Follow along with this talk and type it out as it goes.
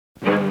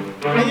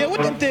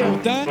the deal,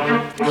 Don?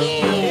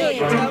 Yeah, you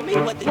tell me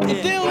what the The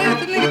deal. deal is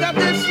the niggas out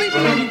there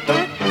sleeping on you,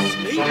 Don.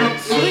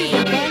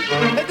 Sleeping, Don.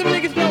 Let them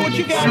niggas know what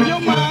you got in your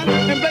mind,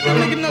 and let them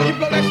niggas know you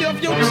blow that shit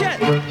off your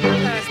chest.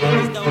 Ass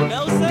niggas don't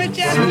know, son. Bitch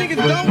ass niggas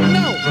don't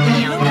know.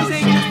 This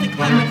ain't just a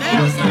clever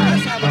now, son.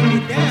 That's how I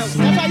get down,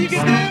 son. That's how you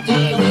get down?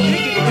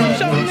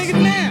 Show them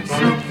niggas now.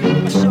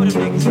 I show them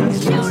niggas.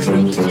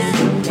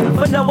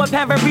 For no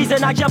apparent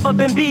reason, I jump up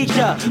and beat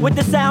ya with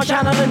the sound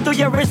channeling through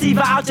your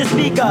receiver out your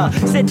speaker.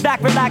 Sit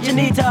back, relax, you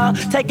need to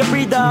take a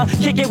breather.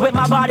 Kick it with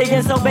my body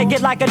and so make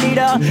it like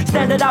Anita.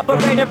 Standard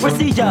operating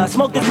procedure,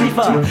 smoke this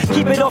reefer.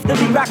 Keep it off the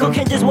beat, Rackle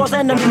Kinges walls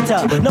and the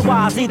meter. No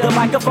wires either,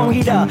 microphone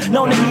heater,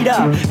 known to heat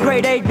up.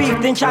 Grade A beef,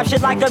 then chop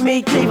shit like a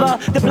meat cleaver.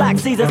 The black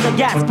Caesar's a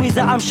gas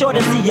squeezer, I'm sure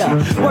to see ya.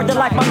 Word to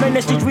like my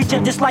ministry's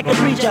reaching just like a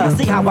preacher.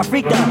 See how I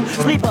freaked up,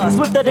 sleeper,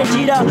 swifter than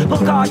cheetah.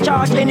 Pull car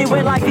charge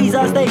anywhere like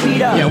Visa, stay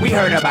beat up. Yeah, we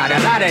heard about a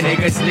lot of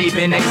niggas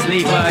sleeping, they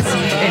sleep us.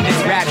 In this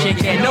rap shit,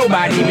 can't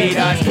nobody beat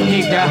us.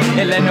 Keep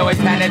the Illinois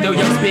panning through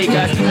your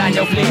speakers. Line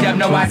your fleet up,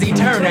 no Ozzy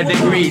Turner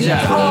degrees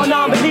up. All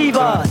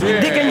non-believers,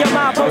 dick in your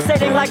mind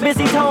pulsating like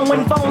busy tone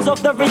when phones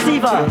off the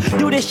receiver.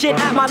 Do this shit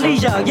at my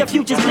leisure, your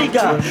future's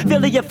bleaker. Feel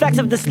the effects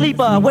of the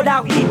sleeper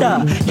without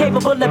ether.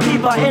 Capable of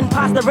beeper,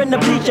 imposter in the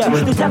bleacher.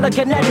 Through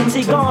telekinetic,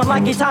 he gone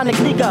like a tonic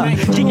sneaker.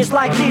 Genius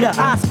like Peter,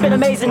 I spit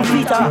amazing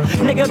feature.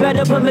 Nigga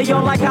better put me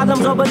on like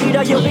condoms or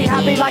Bonita. You'll be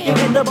happy like you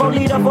hit the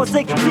bolita for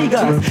 6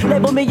 figures.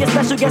 Label me a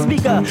special guest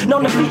speaker,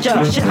 known to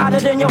feature. Shit hotter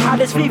than your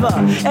hottest fever.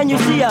 And you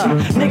see her,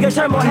 nigga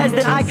turn more heads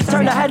than Ike,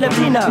 turn the head of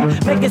Tina.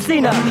 Make a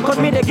scene, cause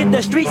me to get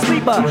the street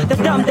sweeper. The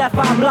dumb, deaf,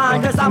 I'm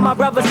blind, cause I'm my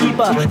brother's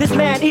keeper. This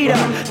man eater,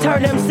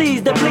 turn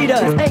MCs to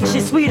bleeders. Ain't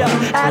shit sweeter,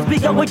 as we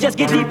go, we just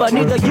get deeper.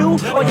 Neither you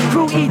or your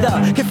crew either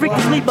can freak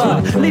the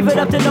sleeper. Leave it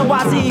up to no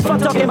YZ, fuck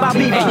talking about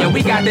beaver. Hey, yo,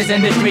 we got this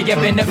industry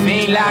up in the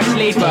fiend like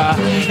sleeper.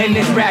 In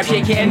this rap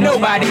shit, can't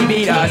nobody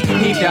beat us.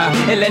 Keep the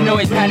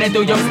Illinois panning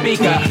through your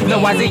speaker. No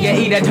Ozzy, you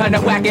eat a ton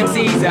of whack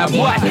MCs up.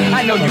 What?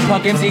 I know you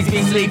punk MCs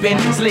be sleeping,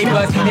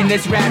 sleepers. In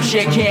this rap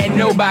shit, can't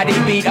nobody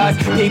beat us.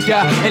 Keep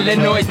the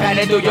Illinois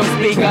panning through your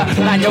speaker.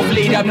 Line your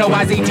fleet up, no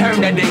Ozzy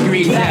Turner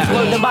degrees up. That's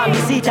word about me,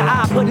 see to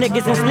I put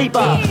niggas in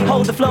sleeper.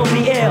 Hold the flow,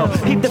 be ill,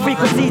 peep the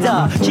frequencies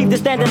up. Keep the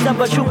standards of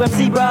a true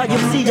MC, bruh, you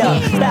see ya.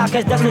 Style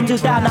cause that's the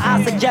 2000,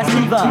 I suggest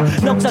leave her.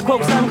 Notes are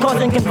quotes, sun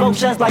causing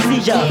convulsions like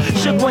seizure.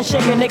 Shook one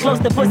shaking, they close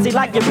the pussy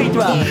like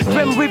urethra.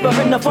 Grim Reaper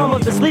in the form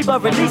of the sleeper,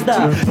 release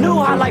the new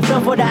highlight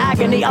film for the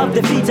agony of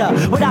the feature.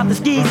 Without the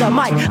skis or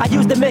mic, I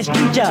use the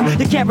mistreat ya.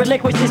 You can't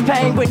relinquish this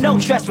pain with no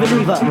stress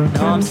reliever. Know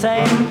what I'm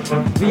saying?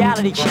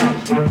 Reality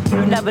check.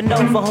 You never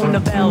know for whom the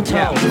bell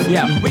tolls.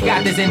 Yeah, we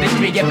got this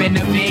industry up in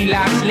the fiend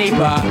like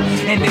sleeper.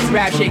 In this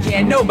rap shit,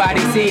 can't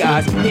nobody see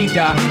us. Keep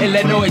the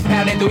Illinois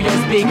pounding through your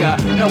speaker.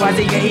 No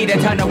Ozzy, you eat a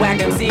ton of whack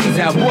MCs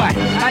up. What?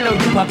 I know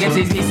you punk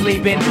MCs be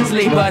sleeping,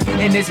 sleepers.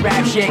 In this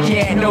rap shit,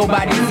 can't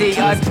nobody see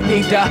us.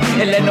 Keep the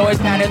Illinois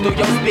pounding through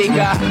your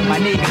speaker. My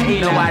nigga, he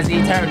no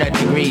Ozzy Turner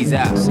degrees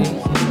up.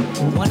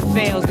 One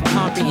fails to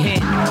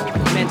comprehend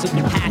the mental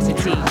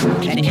capacity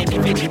that an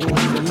individual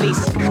can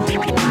release. As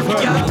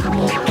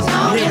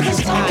long as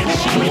it's time to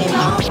change.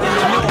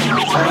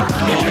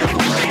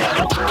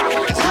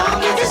 As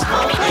long as it's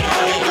spoken,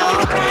 ain't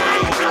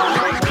alright.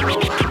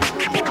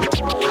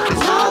 As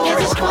long as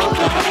it's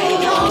spoken,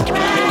 ain't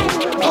alright.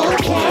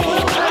 Okay.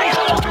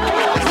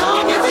 As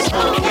long as it's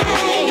spoken,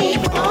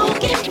 ain't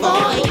spoken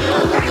for you.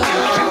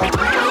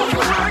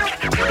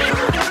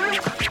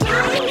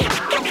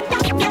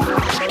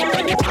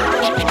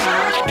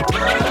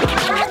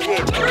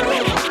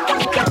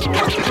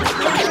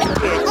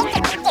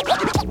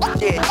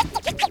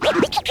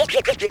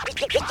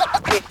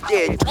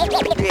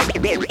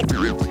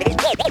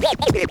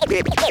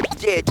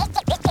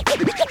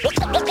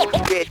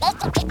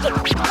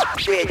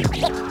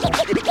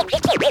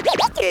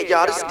 Yeah,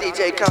 y'all, this is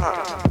DJ Khan.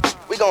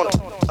 We gon'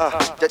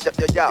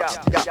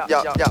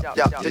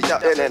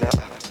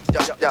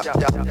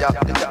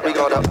 we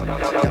gonna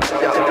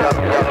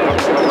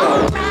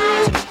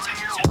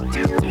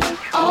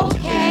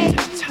Okay.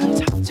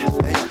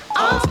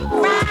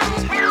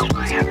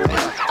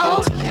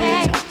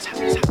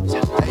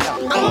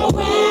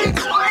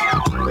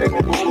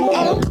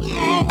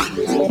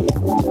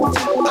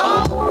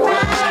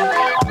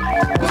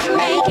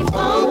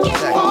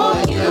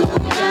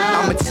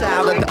 I'm a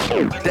child of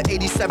the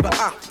 87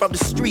 from the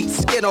streets,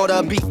 skin on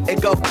the beat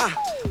and go I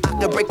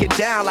can break it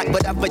down like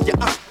whatever you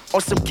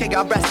on some king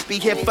I recipe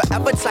here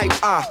forever type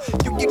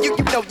you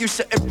know you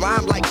shouldn't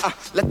rhyme like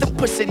let them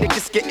pussy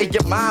niggas get in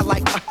your mind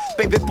like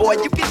baby boy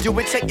you can do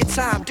it, take your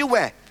time, do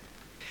it.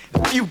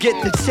 If you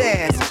get the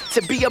chance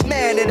to be a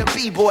man in a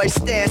b-boy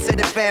stance in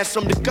advance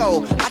from the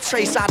goal, I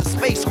trace out of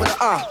space with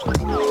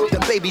the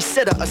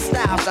babysitter of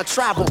styles. I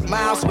travel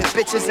miles with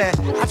bitches and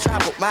I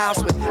travel miles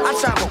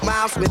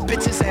with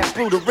bitches and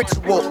brew the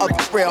ritual of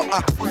the real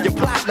your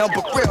platinum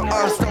but real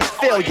don't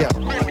fail ya.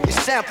 You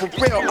sample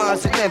real and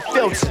then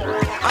filter.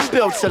 I'm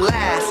built to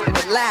last and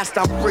at last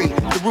I'm free.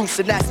 The roots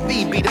and that's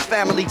me be the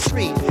family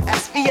tree.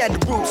 SV and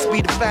the roots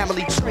be the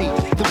family tree.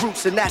 The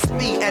roots and that's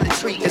me and the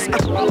tree is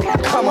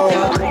come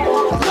on.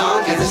 As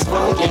long as it's it's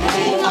funky,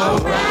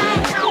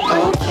 alright,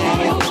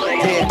 okay.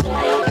 Yeah,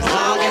 as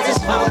long as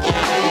it's funky,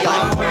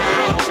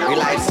 alright. We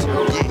like to,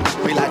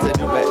 yeah, we like to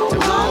do that too.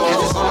 As long as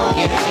it's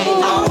funky,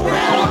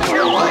 alright,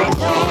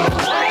 okay.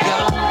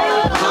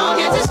 As long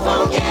as it's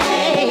funky,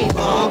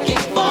 funky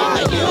for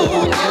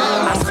you.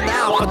 I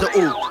style for the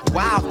ooh,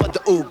 wild for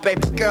the ooh,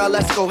 baby girl,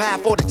 let's go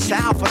half for the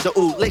child for the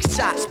ooh. Lick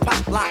shots,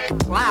 pop like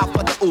loud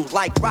for the ooh,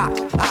 like rock.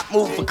 I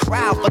move a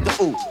crowd for the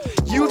ooh.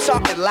 You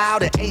talking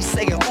loud and ain't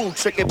saying ooh,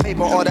 tricking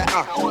paper or the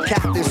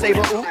Captain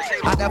Saber ooh.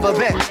 I never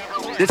been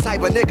the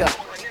type of nigga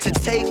to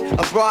take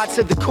a broad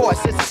to the court.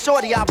 Since a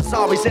shorty, I was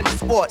always into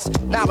sports.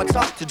 Now I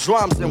talk to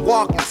drums and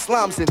walk in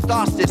slums and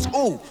thoughts this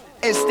ooh.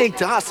 Instinct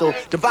to hustle,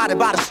 divided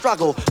by the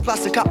struggle,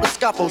 plus a couple of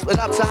scuffles, and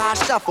up to high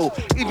shuffle.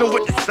 Even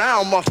with the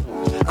sound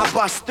muffled, I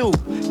bust through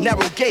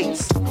narrow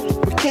gates.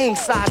 With king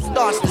size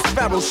starts this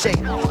feral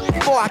shape.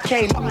 Before I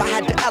came up, I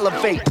had to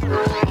elevate.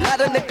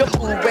 Let a nigga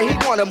move where he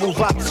wanna move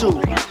up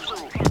to.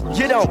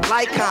 You don't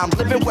like how I'm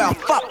living well,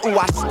 fuck ooh,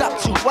 I stuck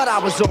to what I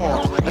was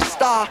on. A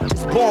star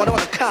is born on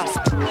the cusp.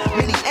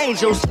 Many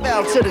angels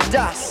fell to the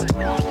dust.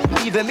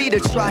 Leaving me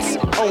to trust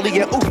only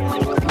in ooh.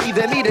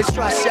 Leaving me to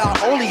trust y'all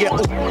only in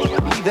ooh.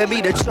 Leaving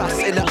me to trust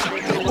in the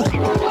ooh.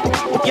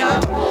 Yo,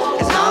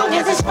 as long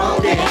as it's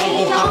funky,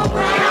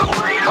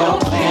 alright,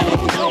 okay.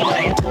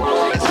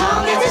 As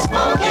long as it's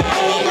funky,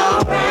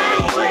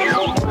 alright.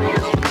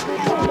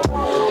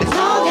 As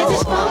long as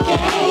it's funky,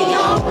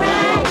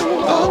 alright,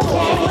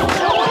 okay.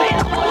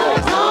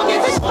 As long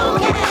as it's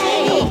funky,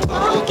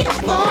 funky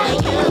for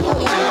you.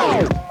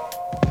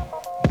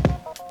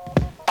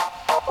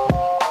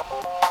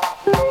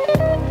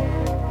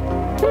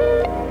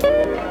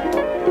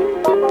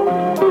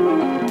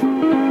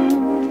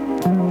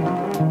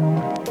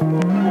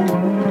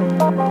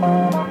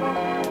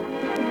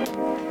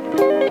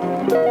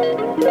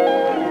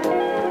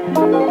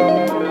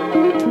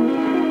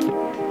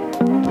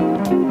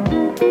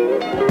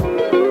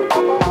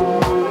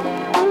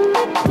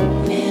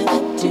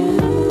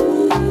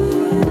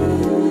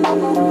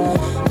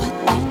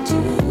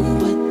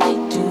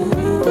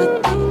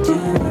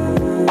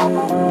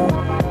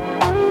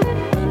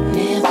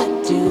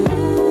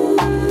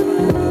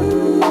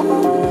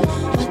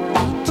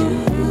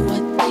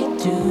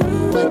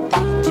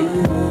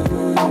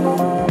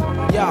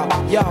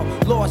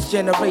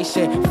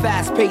 Generation,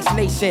 fast-paced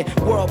nation,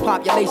 world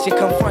population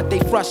confront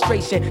their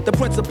frustration. The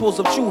principles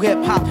of true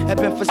hip-hop have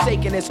been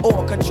forsaken. It's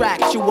all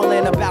contractual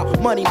and about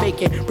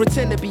money-making.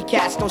 Pretend to be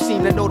cats, don't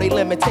seem to know their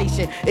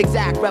limitation.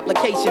 Exact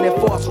replication and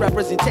false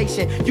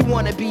representation. You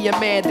wanna be a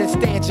man, then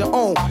stand your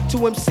own.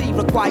 To MC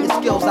requires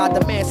skills, I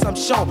demand some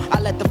shown.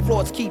 I let the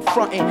frauds keep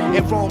fronting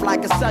and roam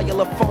like a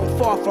cellular phone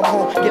far from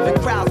home, giving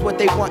crowds what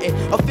they wantin'.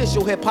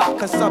 Official hip-hop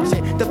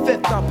consumption, the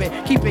fifth thumping,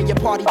 keeping your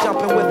party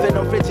jumping with an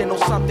original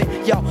something.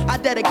 Yo, I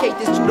dedicate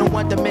this to the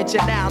one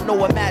dimension now,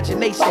 no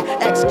imagination,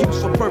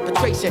 excuse for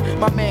perpetration.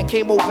 My man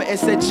came over and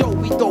said, Joe,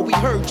 we thought we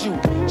heard you.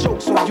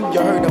 Jokes on you, you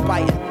heard of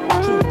biting.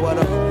 True, but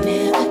never do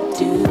what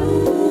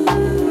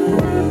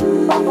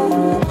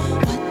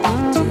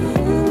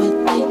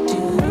they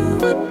do,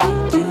 what they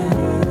do,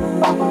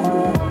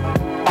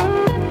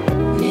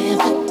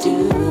 never do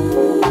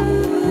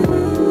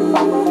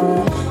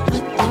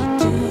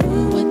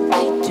what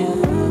they do.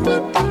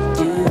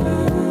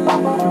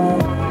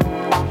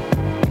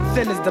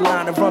 Thin is the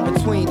line of run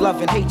between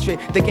love and hatred.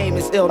 The game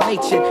is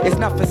ill-natured, it's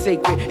nothing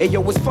sacred. And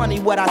yo, it's funny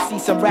what I see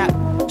some rap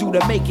do to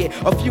make it.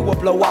 A few will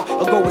blow up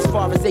or go as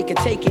far as they can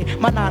take it.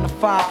 My 9 to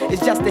 5 is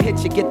just to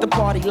hit you, get the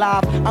party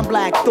live. I'm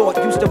Black Thought,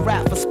 used to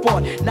rap for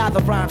sport. Now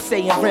the rhyme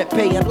saying rent,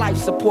 paying life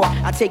support.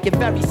 I take it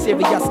very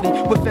seriously.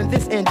 Within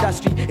this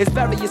industry, it's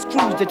various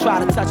crews that try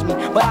to touch me,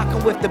 but I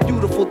come with the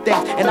beautiful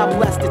things, and I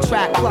bless the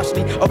track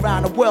plushly.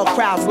 Around the world,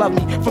 crowds love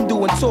me from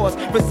doing tours.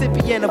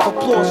 Recipient of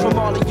applause from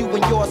all of you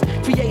and yours.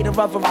 Creator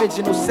of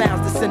original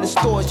sounds that's in the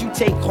stores you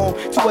take home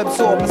to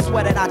absorb and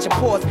sweat it out your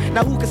pores.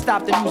 Now who can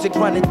stop the music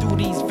running through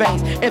these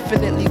veins?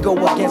 Infinitely go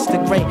against the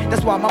grain.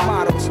 That's why my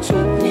motto is to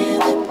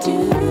never do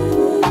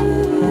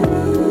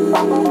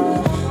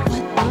what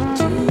they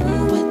do,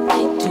 what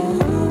they do,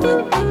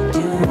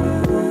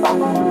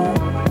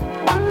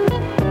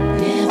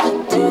 never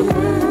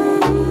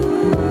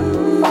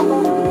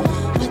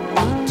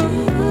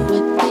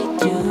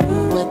do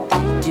what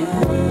they do.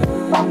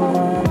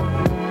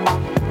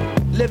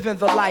 Living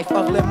the life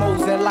of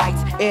limos and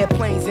lights,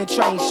 airplanes and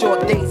trains,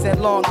 short days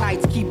and long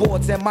nights,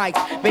 keyboards and mics,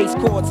 bass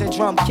chords and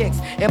drum kicks.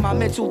 In my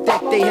mental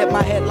deck, they hit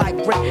my head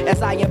like brick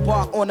as I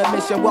embark on a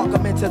mission.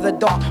 Welcome into the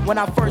dark. When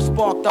I first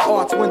spark the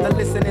arts, when the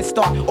listening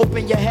start,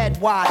 open your head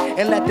wide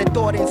and let the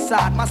thought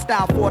inside. My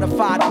style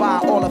fortified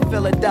by all of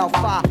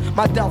Philadelphia.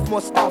 My delf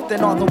more stealth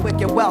than all the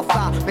wicked wealth.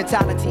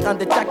 Mentality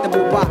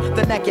undetectable by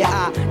the naked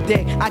eye.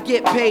 Dig, I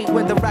get paid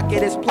when the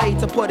record is played.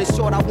 To put it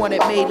short, I want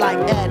it made like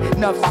Ed.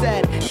 Enough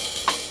said.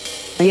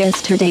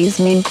 Yesterday's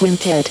Name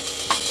Quintet.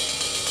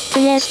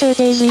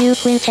 Yesterday's New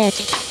Quintet.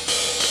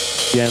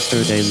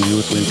 Yesterday's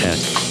New Quintet.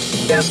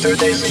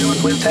 Yesterday's New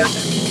Quintet.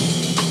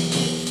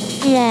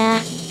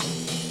 Yeah.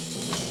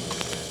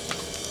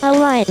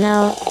 Alright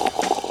now.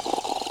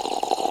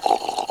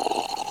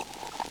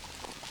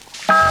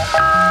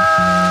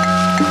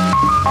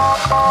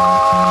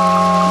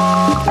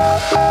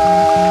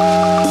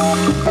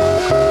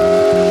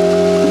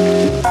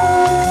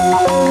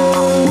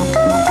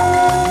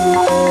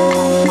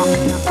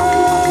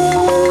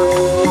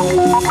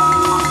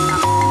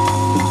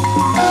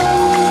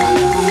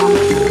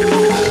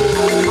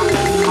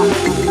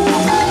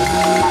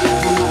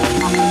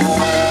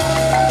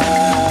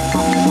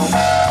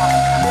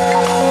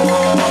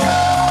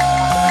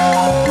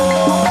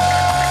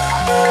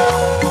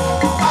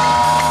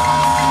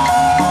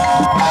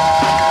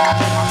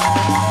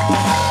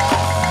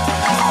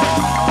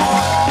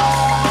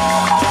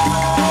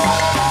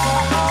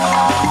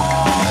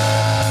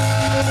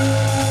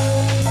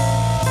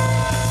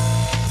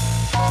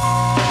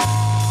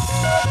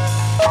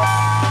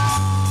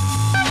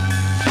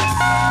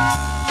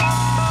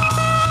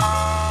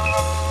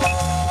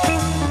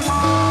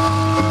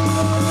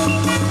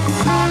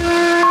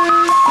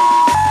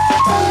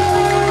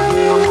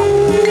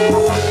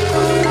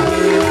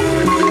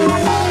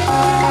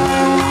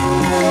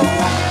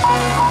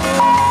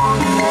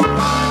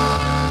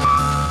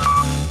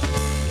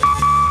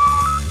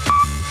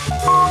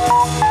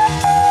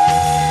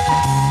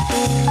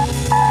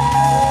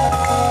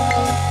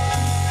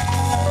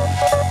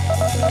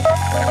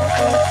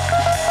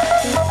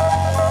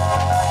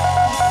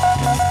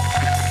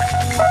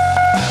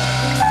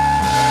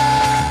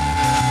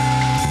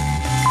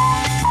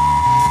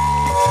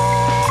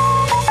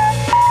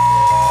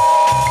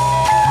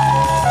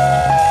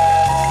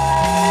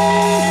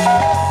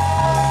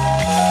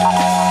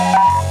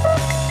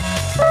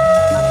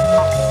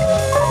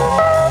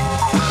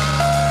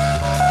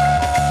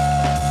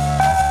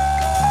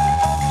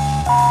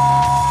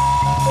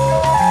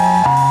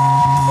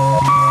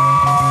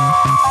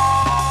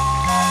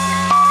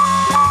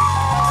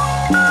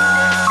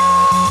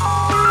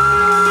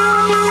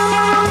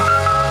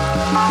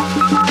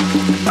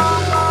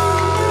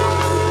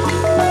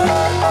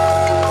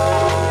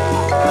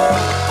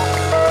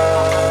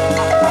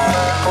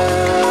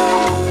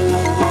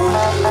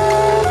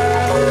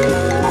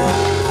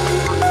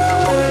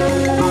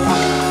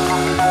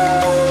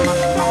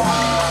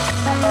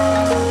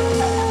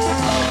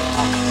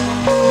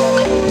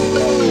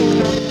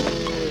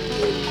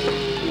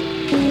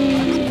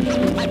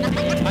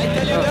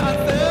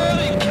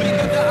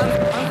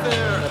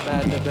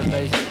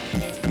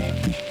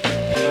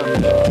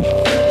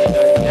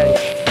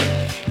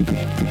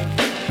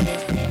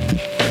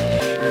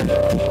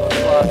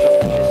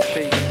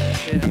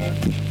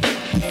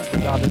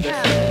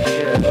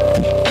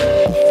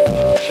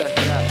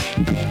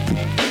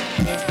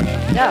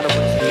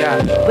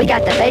 We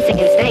got the basic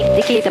instinct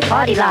to keep the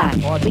party live.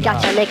 We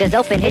got your niggas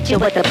open, hit you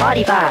with the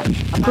party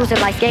vibe. I'm cruising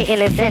like skating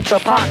in Central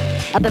Park.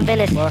 Up in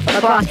Venice,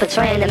 across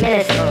portraying the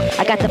menace.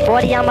 I got the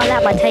 40 on my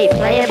lap, my tape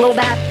playing boom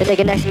bap. The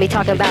nigga next to me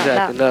talking about.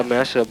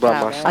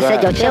 I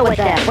said, yo, chill with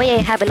that. We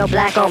ain't having no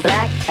black on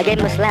black. I gave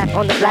him a slap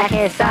on the black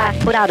hand side,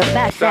 put out a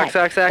fat sack.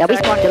 Yeah, we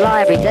spark the law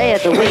every day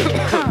of the week.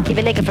 Keep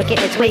a nigga from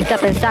getting tweaked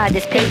up inside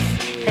this piece.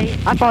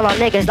 I fall on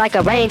niggas like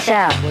a rain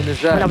child.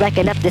 When I'm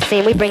wrecking up the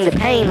scene, we bring the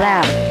pain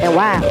loud and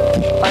wild.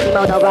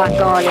 Quasimodo rock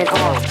on and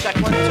on.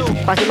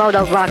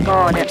 Quasimodo rock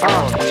on and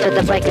on. To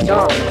the break of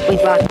dawn, we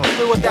rock on.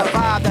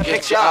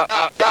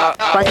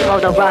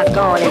 Quasimodo rock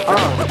on and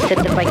on. To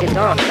the break of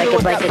dawn, break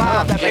of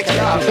dawn.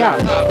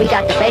 Yo, we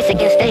got the basic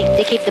instinct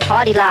to keep the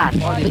party live.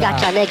 We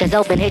got y'all niggas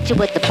open, hit you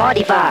with the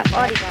party vibe.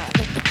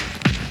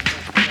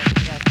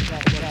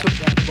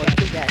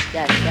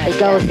 It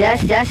goes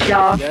yes, yes,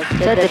 y'all,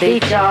 to the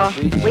beat, y'all.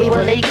 We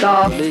will leak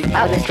off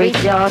out in the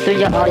streets, y'all, through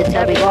your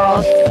auditory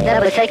walls.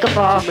 Never take a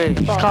fall.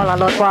 Call on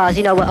Lord Quaz,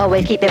 you know we'll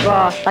always keep it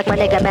raw. Like my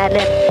nigga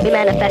Madlib, we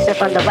manifesting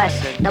from the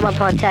west. No one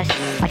contest.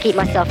 I keep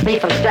myself free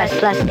from stress.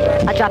 Plus,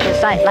 I drop in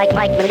sight like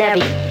Mike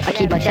Mineri. I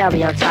keep my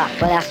cherry on top,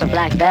 but that's a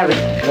blackberry.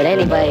 But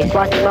anyways,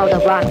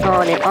 Quasimodo rock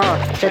on and on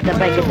to the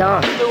break of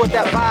dawn.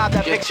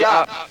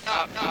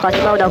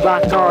 Quasimodo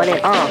rock on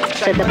and on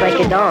to the break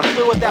of dawn.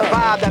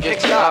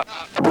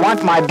 I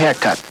want my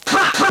haircut.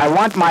 I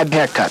want my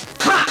haircut.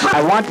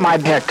 I want my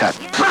haircut.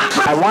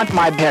 I want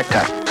my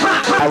haircut.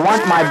 I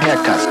want my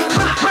haircut.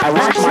 I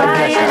want my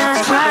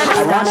haircut.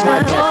 I want my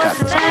haircut.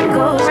 That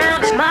go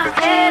around in my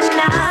head and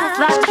I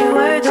thought you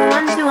were the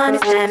one to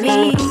understand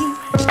me.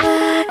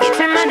 You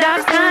turned my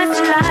dark skies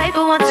to light,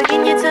 but once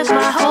again you took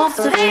my hopes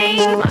to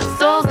fame. My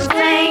soul's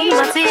insane,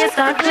 my tears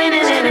start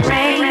cleaning in the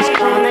rain.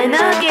 Falling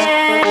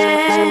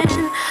again,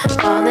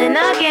 falling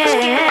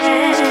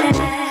again.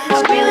 I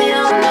really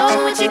don't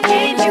know what you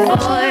came here for.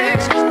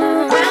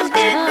 Round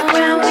and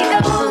around we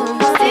go,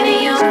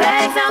 sitting your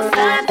bags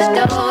outside the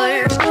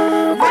door.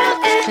 Round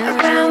and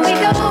around we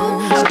go,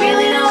 I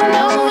really don't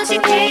know what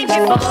you came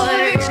here for.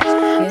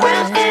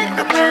 Round and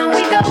around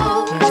we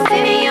go,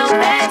 sitting your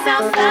bags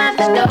outside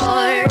the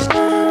door.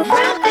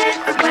 Round and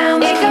around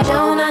we go. If you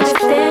don't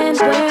understand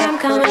where I'm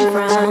coming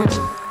from,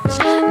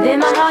 then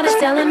my heart is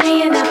telling me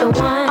you're not the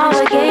one. All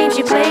the games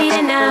you played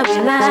and now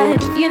you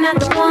lied. You're not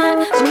the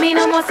one for me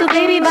no more, so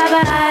baby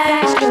bye-bye.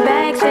 Pack your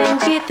bags and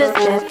get the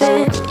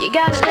stepping. You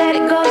gotta let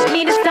it go, you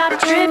need to stop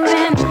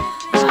tripping.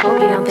 I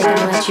hope you don't think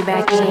I'll let you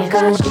back in,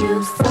 cause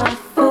you so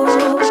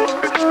fool.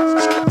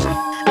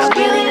 I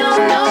really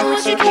don't know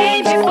what you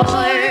came here for.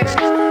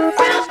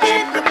 Round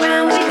and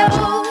around we go,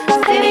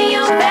 sitting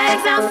your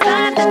bags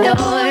outside the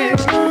door.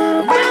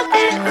 Round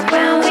and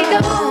around we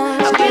go,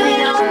 I really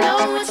don't know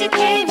what you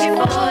came here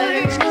for.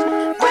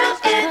 Round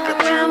and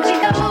around we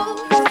go,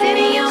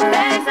 sitting your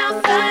bags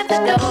outside the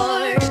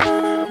door.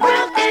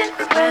 Round and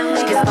around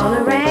we go. It's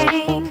gonna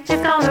rain,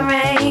 it's gonna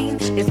rain,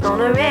 it's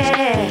gonna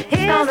rain,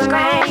 it's gonna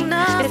rain,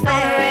 it's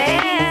gonna rain,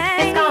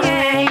 it's gonna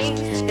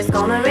rain, it's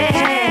gonna rain,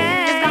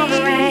 it's gonna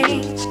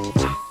rain.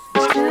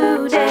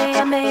 Today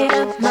I made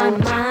up my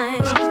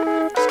mind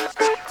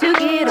to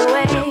get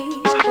away.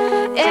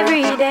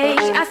 Every day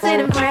I sit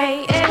and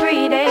pray.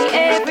 Every day,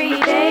 every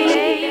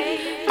day.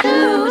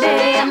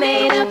 Today I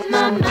made up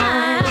my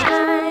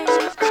mind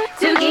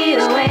to get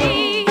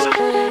away.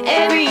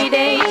 Every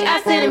day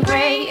I sit and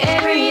pray.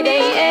 Every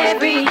day,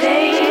 every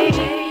day.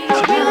 I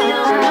really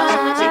don't know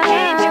what you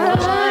came here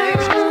for.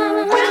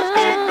 Round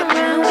and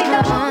around we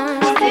go,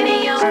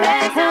 sitting your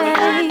bags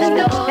outside the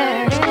door.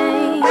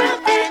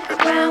 Round and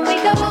around we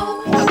go,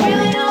 I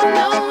really don't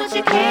know what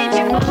you came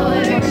here for.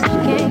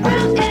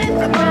 Round and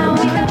around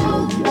we go,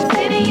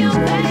 sitting your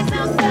bags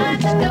outside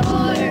the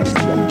door.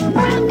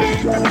 Round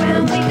and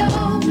around we go,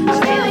 I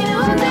really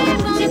don't know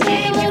what you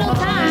came here for.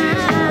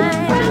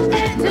 Round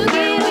and to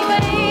get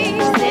away,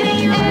 sitting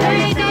your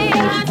bags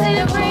outside the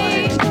door.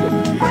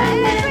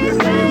 Round and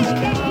around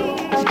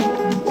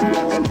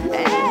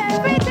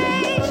every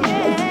day,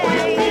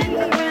 round and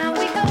around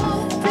we go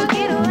to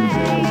get away.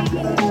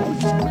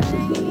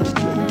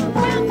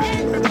 Round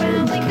and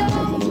around we go. Round and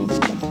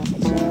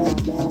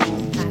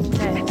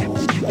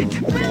around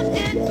we go. Round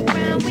and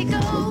around we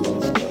go.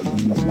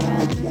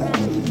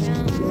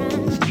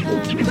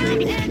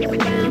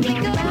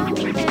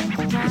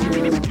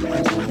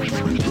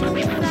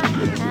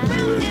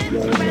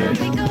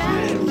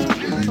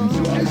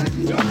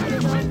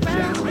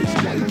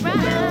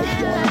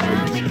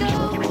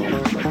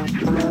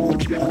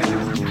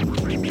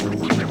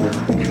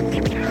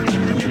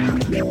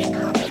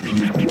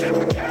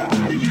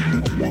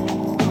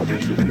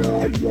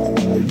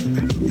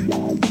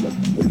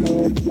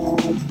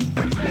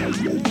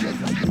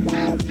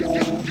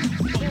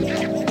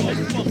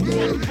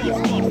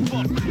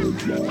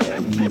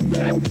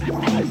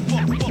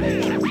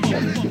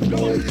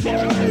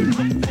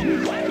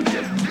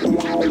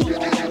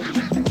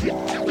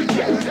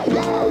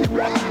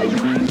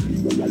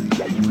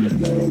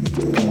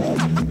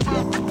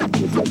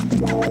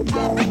 If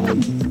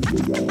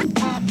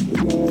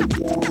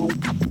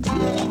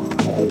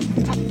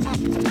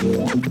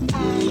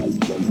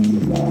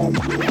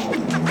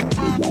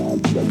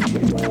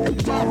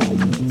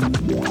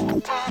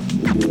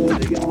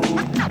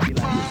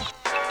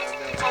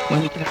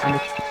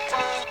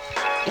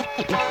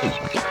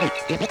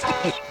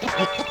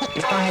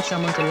I had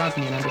someone to love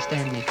me and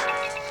understand me,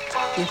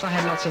 if I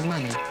had lots of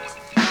money.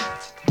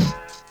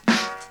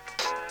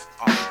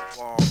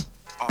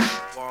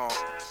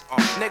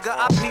 Nigga,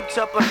 I peeped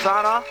your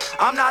persona.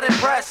 I'm not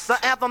impressed.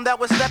 The anthem that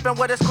was stepping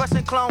with his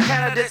crushing clone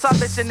candidates. Our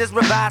mission is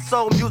revive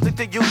soul music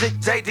to use it.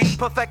 JD,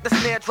 perfect the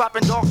snare,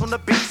 dropping dogs on the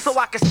beat. So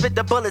I can spit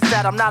the bullets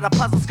at 'em, now the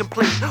puzzle's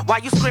complete. Why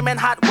you screaming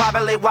hot,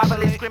 wobbly,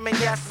 wobbly, screaming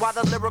yes? While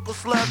the lyrical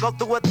slug go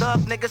through a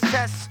thug nigga's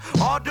chest.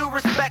 All due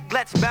respect,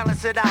 let's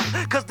balance it out.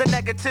 Cause the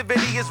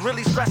negativity is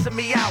really stressing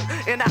me out.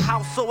 In a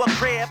house or a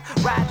crib,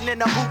 riding in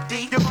a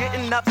hoopty. You're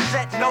getting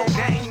upset, no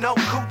game, no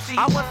coochie.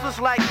 I once was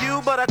like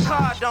you, but a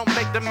car don't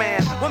make the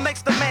man. What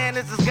makes the man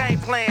is his game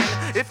plan.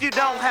 If you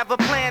don't have a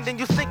plan, then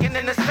you sinking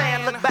in the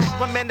sand. Look back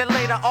 1 minute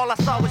later, all I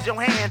saw was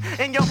your hand.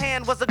 In your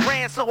hand was a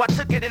grand, so I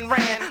took it and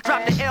ran.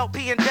 Dropped the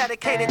LP and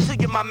dedicated to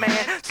you, my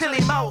man.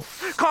 Chili Mo,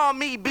 call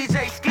me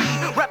BJ Ski.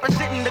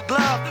 Representing the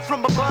glove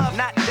from above,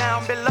 not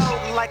down below.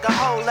 Like a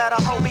hoe, let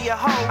a hoe be a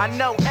hoe. I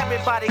know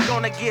everybody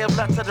gonna give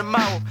love to the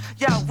Mo.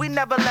 Yo, we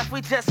never left,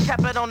 we just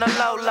kept it on the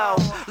low, low.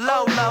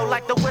 Low, low,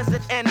 like the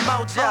Wizard and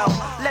Mojo.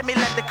 Let me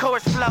let the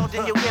chorus flow,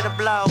 then you'll get a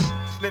blow.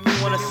 Make me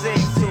wanna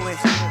sing to it.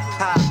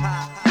 Ha,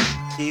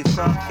 keep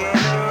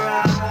fucking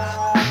around.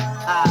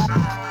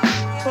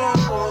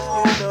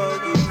 Oh, you know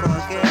you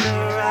fucking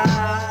around.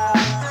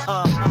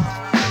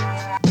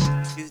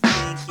 You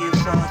think you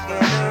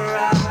fucking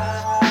around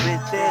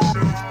with this?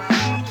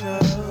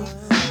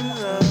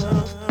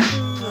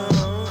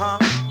 Huh?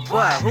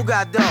 What? Who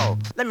got dough?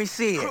 Let me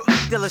see it.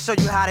 Still show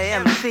you how to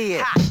MC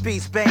it.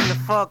 Beats bang the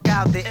fuck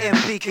out the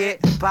MP kit.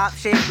 Pop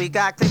shit, we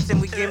got clips and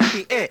we give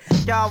me it.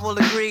 Y'all will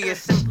agree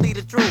it's simply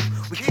the truth.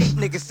 We keep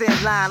niggas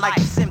in line like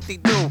we simply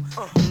do.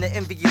 And the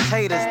envious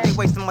haters, they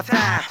wasting my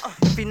time.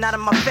 If you're not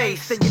in my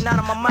face, then you're not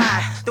on my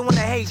mind. Don't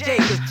wanna hate Jay,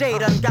 cause Jay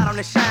done got on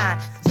the shine.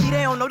 See,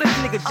 they don't know this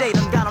nigga Jay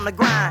done got on the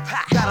grind.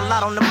 Got a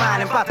lot on the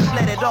mind and about to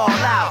let it all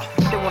out.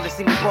 They wanna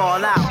see me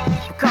ball out.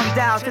 But come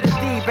down to the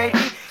D, baby.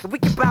 If we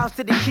can bounce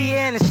to the key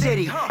in the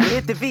city and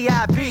hit the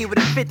VIP with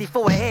a 50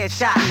 for a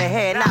headshot in the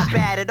head, not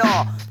bad at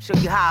all. Show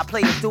you how I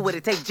play it, do it,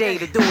 it take Jay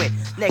to do it.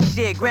 Next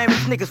year,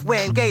 Grammys, niggas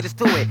wearing gators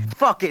to it.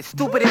 Fuck it,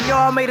 stupid and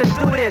y'all made us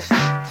do this.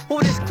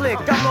 Who this click?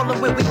 I'm rolling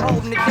with, we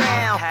holding it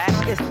down.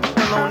 It's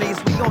Maloney's,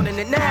 we owning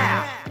it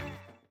now.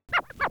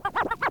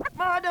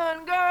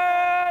 Modern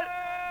girl.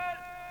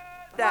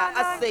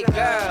 I say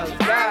girls,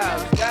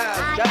 girls,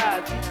 girls,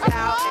 girls. Reach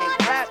out and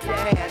clap your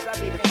hands.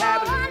 I mean the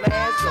fabulous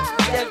man, so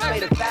just play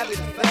the fabulous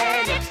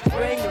fan and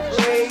bring the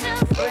breeze,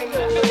 bring the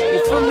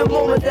breeze. From the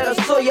moment that I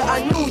saw you,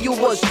 I knew you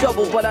was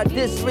trouble, but I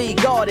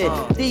disregarded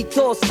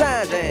detour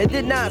signs and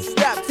did not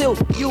stop till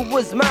you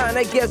was mine.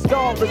 I guess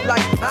God was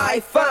like,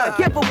 alright, fine.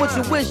 Careful what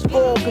you wish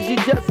for, cause you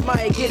just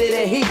might get it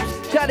in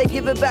heaps. Try to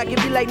give it back and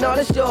be like, no,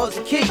 that's yours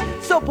to keep.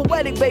 So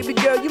poetic, baby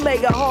girl, you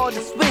make it hard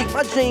to speak.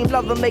 My dream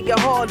lover make it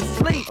hard to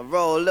sleep. I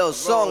roll a little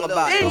song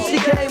about it. And she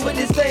came with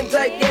the same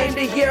type game.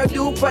 The year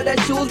do Prada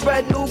shoes,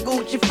 brand new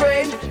Gucci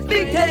frame.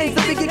 Big days,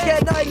 so we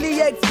can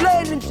nightly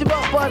explain. And she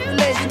bought past the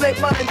lane, she make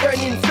mine turn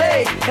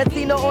insane. And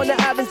Tina on the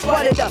app and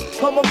spotted her.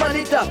 Come on,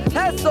 monitor.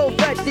 Hair so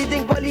fat, she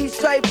think police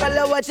try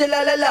follow watch it,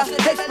 la la la.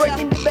 Expert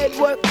in the bed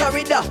work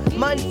corridor.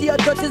 Man, see your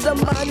touches a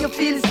man you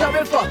feel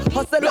sorry for.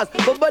 Hustlers,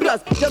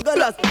 bubblers,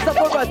 jugglers,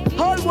 sufferers.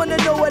 All wanna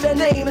know what the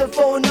name and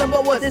phone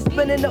number was. They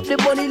spending up the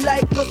money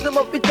like custom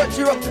up, it touch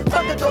you up.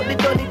 Fuck it up, they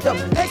done it up.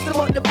 X them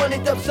up, the money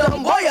up.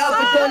 Some boy up,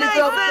 it done it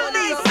up.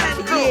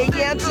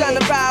 Yeah, I'm trying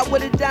to ride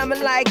with a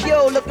diamond like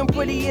yo. Looking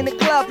pretty in the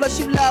club, plus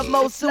you love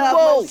most of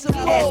whoa.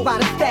 Ass by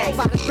the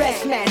stacks,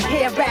 breast match,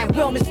 hair wrap,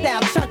 Roman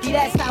style, chunky,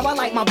 that's how I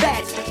like my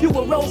bats. You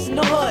were roasting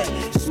the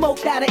hood,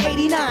 smoked out of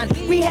 89.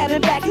 We had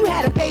him back, you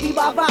had a baby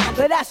by Vine,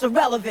 but that's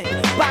irrelevant.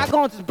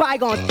 Bygones is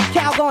bygones,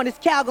 Calgon is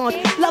Calgon.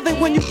 Love it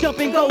when you jump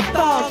and go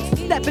thugs,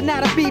 stepping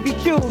out of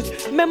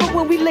BBQs. Remember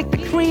when we licked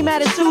the cream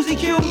out of Susie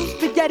Q's?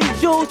 Spaghetti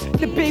Jules,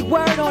 the big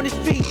word on his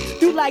feet.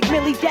 You like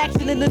Millie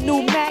Jackson in the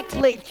new Mac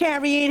flick,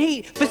 carrying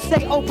heat. But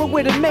say Oprah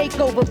with a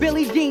makeover,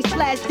 Billie Jean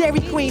 /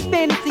 Dairy Queen.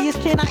 Fantasy is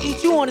can I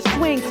eat you on a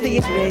swing? See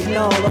it's written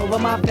all over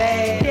my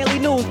bed. Daily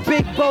News,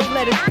 big bold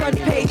letters, front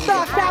page,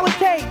 soft sour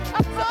tape.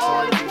 To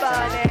all the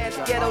fine ass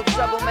ghetto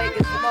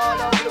troublemakers from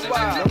all over the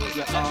world.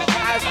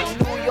 As from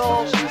New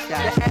York to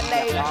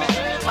LA,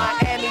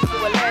 Miami to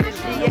Atlanta,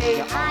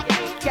 GA,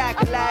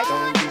 Cadillac,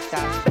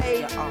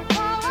 Spain,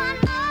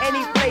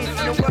 any place in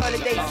the world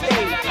that they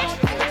stay.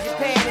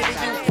 Japan and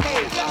the UK,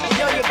 you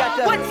know you got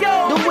the. What's yo?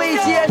 The way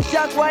she has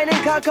shock, wine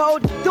and cock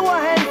out. Do a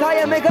hand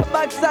tire, make a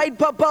backside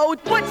pop out.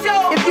 What's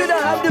yo? If you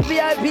don't have the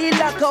VIP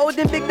lockout,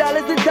 then big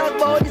dollars to talk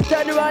about, just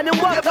turn around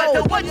and walk out.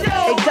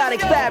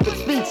 Exotic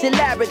fabrics, beach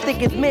elaborate,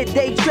 think it's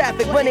midday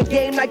traffic. Running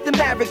game like the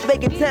Mavericks,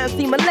 making time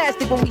seem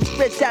elastic when we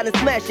stretch out and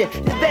smash it.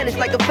 Then vanish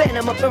like a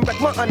phantom up and wreck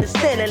my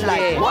understanding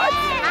like, what?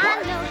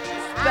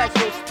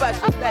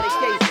 Special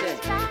dedication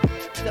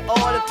to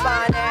all the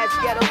fine ass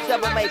ghetto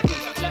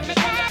troublemakers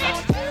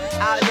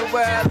out in the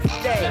world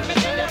today.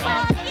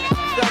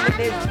 Some of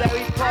this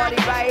very party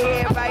right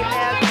here, right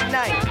now,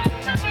 tonight.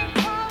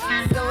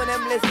 Some of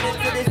them listening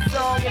to this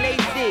song in they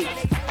digs.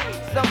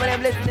 Some of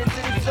them listening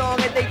to this song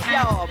at their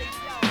job.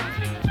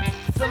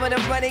 Some of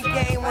them running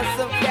game on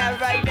some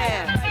cat right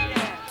now.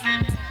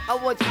 I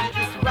want you to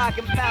just rock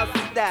and bounce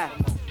with that.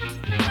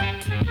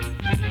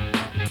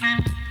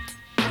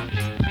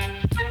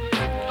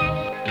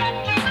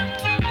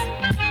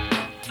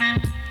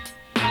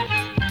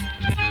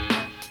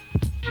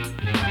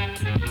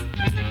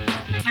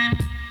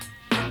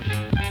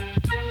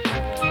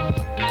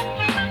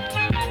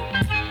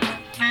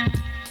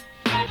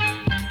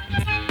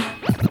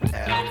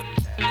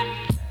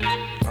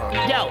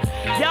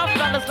 Y'all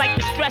fellas like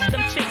to stress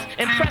them chicks,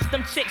 impress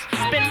them chicks,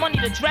 spend money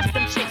to dress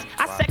them chicks.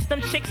 I sex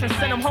them chicks and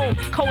send them home.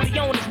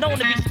 Coleon is known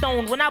to be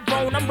stoned. When I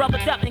bone, I'm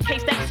rubbered up in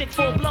case that chick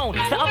full blown.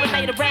 The other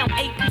night around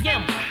 8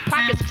 p.m.,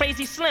 pockets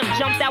crazy slim,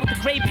 jumped out with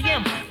the gravy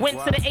M.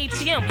 Went to the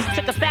ATM,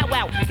 took a foul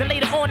out. Then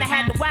later on I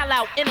had to wild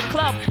out in the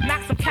club,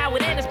 knocked some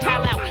coward and his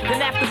pal out.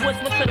 Then afterwards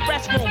went to the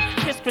restroom,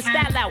 pissed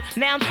Crystal out.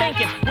 Now I'm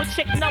thinking, what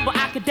chick number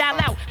I could dial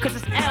out? Cause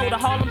it's L, the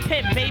Harlem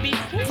Pimp, baby.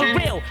 For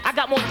real, I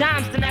got more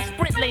dimes than that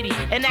Sprint lady.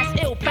 And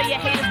that's ill, player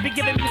haters be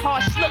giving me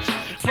harsh looks.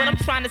 But I'm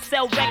trying to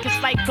sell records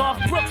like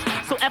Garth Brooks.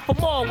 So F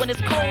them all, when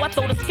it's cold I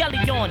throw the skelly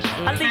on.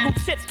 Illegal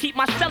tips keep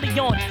my celly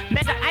on.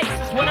 Mega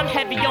ice is what I'm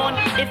heavy on.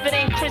 If it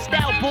ain't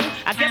Cristal, boo,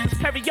 I guess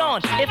it's Perry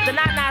on. If the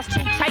 9-9's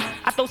too tight,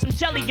 I throw some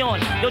jelly on.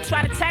 You'll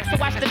try to tax to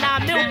watch the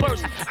 9 mil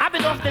burst. I've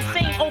been off the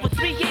scene over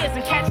 3 years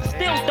and cats are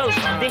still thirst.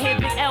 They hear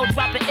Big L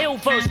drop an ill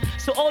verse.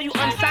 So all you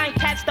unsigned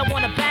cats that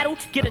wanna battle,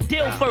 get a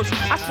deal first.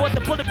 I sport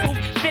the bulletproof,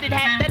 fitted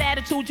hat, that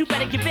attitude, you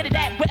better get rid of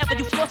that. Wherever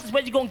you floss is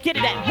where you gon' get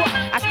it at. What?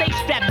 I stay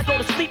strapped, I go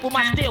to sleep with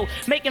my steel.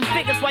 Making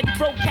figures while you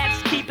broke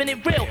cats keeping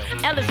it real.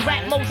 Ellis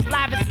rap most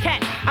live as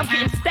cat. I'm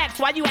getting stacks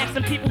while you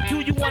asking people,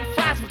 do you want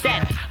fries with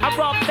that? I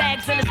rob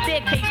bags in the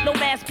staircase, no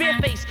mask, bare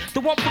face. The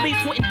one police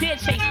wouldn't dare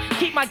chase.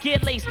 Keep my gear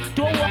laced.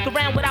 Do I walk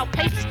around without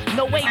papers?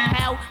 No way,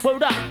 pal.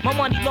 Word up, my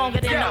money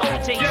longer than the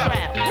OJ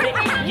trial.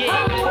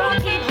 Yeah.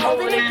 Keep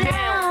holding it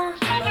down.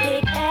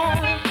 Big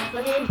L,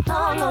 but it's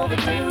all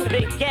overdue.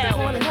 Big L.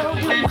 Wanna know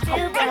do you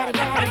still got it?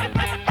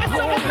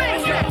 Hold me.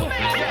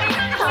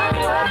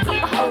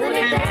 Keep holding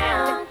it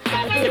down.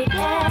 Big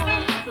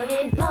L, but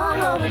it's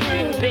all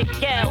overdue.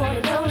 Big L.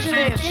 Wanna know do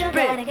you still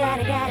got it?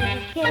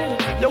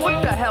 Yo,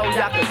 what the hell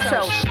y'all can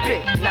tell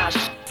spit? Nah,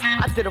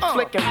 I did a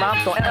flick and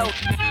rhymes on L.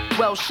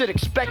 Well, should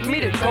expect me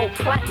to go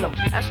platinum.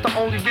 That's the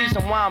only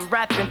reason why I'm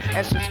rapping.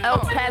 And since L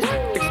passed,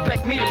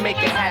 expect me to make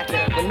it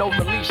happen. With no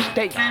release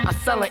date, I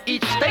sell in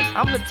each state.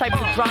 I'm the type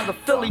to drive to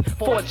Philly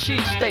for a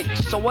cheesesteak.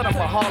 So what, I'm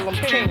a Harlem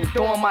king,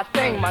 doing my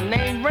thing. My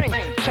name ring,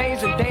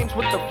 chains and dames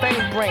with the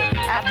fame bring.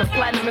 After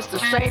platinum, it's the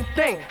same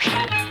thing.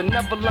 But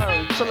never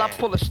learn till I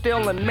pull a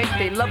steel and make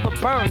they lover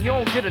burn. You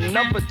don't get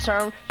another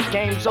turn,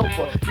 game's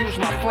over. Use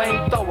my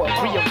flamethrower,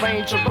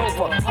 rearrange a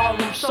rover.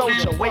 Harlem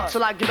soldier, wait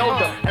till I get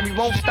older. And we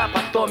won't stop,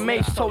 I thought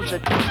Mace told you.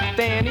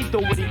 Then he do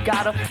what he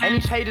gotta. And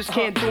these haters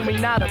can't do me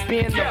nada.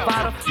 Being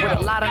Nevada with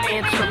a lot of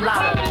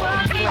enchilada.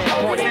 Big L. Keep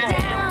holding it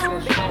down.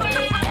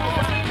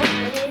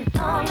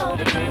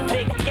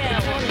 Big L.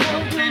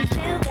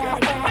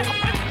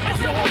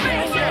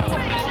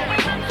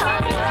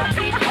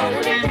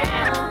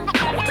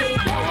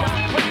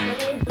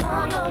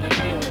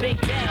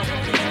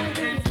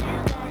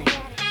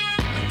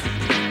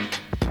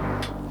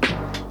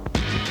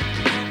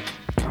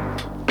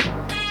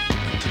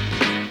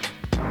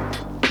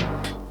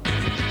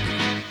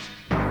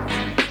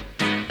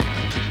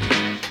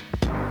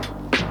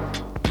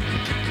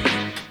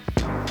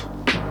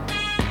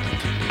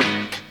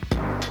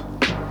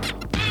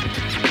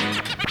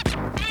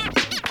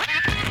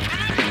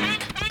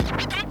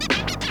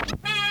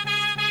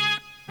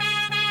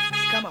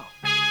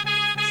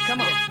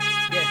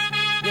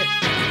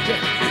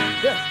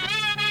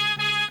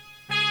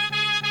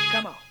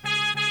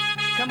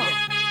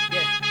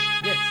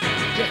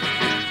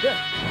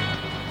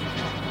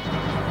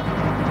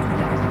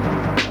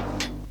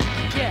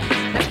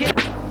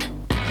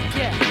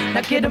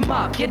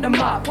 Get them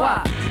up,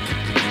 why?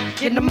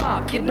 Get them up,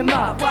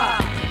 why?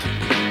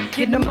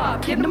 Get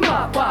them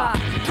up, why?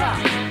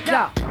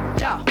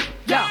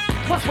 Yo,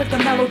 what's with the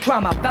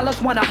melodrama? Fellas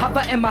wanna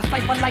hover in my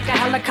cipher like a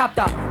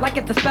helicopter, like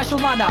it's a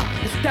special honor.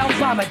 The stealth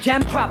bomber,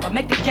 jam dropper,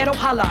 make the ghetto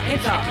holler.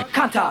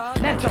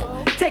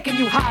 Intercontinental, taking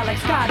you high like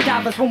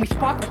skydivers when we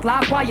spark with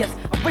live wires.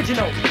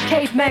 Original,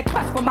 caveman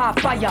quest for my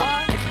fire.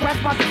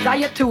 Express my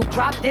desire to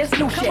drop this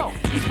new shit.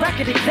 These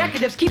record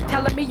executives keep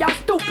telling me y'all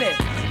stupid.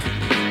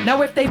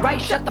 Now if they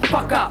right, shut the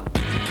fuck up.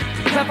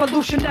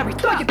 Revolutionary,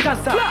 throw your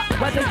guns up.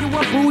 Whether you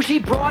a bougie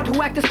broad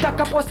who acted stuck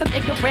up or some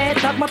ignorant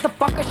thug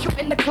motherfucker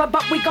shooting the club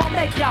up, we gon'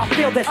 make y'all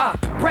feel this.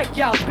 Break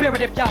y'all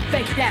spirit if y'all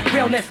fake that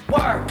realness.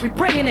 Word, we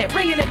bringing it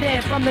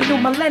in from the new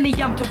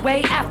millennium to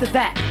way after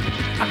that.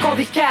 I call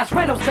these cats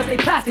rentals cause they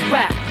plastic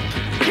rap.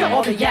 Kill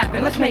all the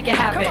yapping, let's make it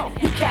happen.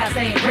 You cats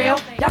ain't real,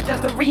 y'all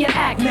just a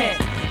reenactment.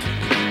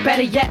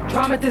 Better yet,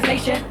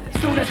 dramatization.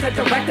 Soon as the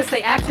director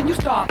say action, you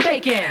start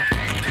faking.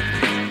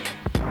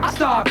 I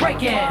start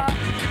breaking.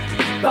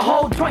 The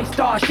whole joint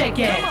starts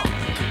shaking.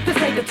 This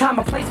ain't the time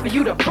or place for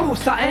you to prove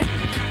something.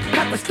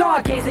 Got the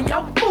stargazing,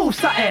 yo, move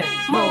something.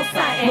 Move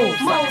something, move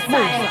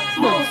something,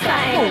 move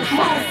something,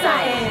 move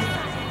something.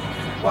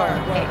 Word.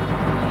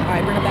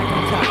 Alright, bring it back to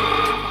the top.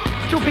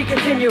 To be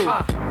continued.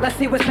 Let's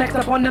see what's next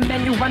up on the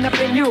menu. Run up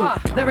in you.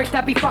 Lyrics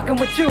that be fucking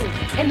with you.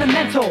 In the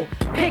mental.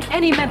 Pick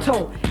any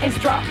mental.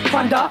 Instra,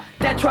 funda,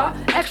 detra.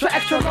 Extra,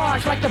 extra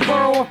large like the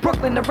borough of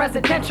Brooklyn. The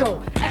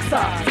residential.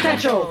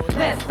 Existential.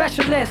 List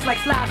specialist like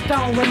Sly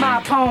Stone with my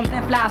poems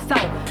and fly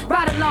stone.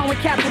 Ride along with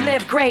Captain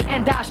Live Great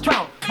and die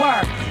strong.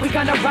 Word. We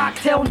gonna rock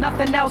till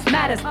nothing else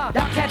matters. Y'all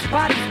catch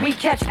bodies, we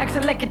catch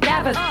excellent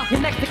cadavers. Your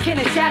next to kin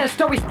is shattered.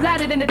 Stories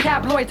splattered in the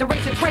tabloids.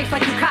 Erase your trace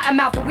like you cotton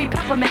mouth and we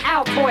peppermint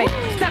out, boys.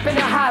 Stepping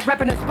in high,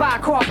 repping a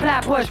spot called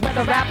Flatbush.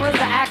 Whether rappers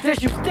or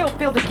actors, you still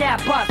feel the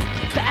gap bust.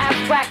 The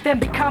abstract then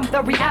becomes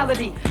the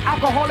reality.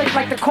 Alcoholics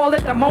like to call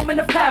it the moment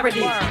of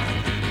clarity.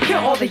 Kill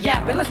all the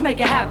yapping, let's make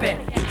it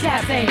happen.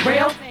 Jazz ain't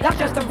real, that's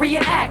just a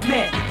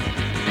reenactment.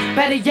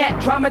 Better yet,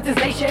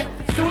 dramatization.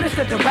 Soon as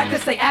the director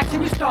say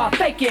action, you start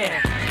faking.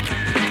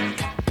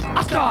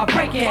 I start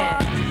breaking.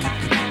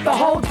 The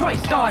whole joint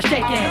starts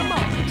shaking.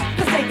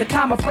 This ain't the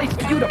time or place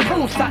for you to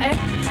prove something.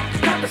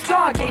 Got the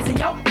stargazing,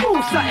 yo,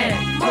 move something.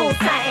 Move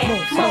something,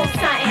 move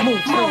something,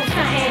 move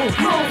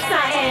something, move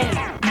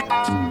something.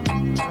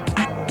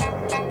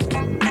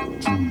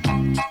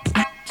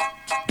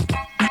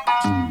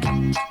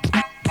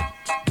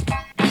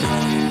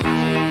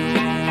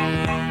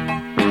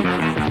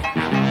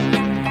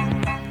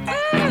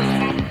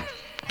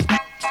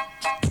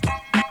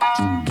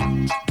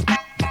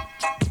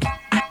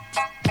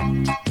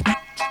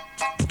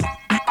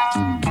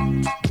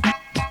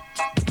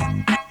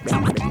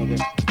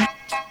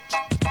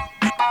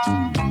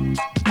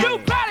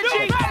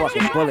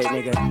 Fucking bullet,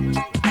 nigga.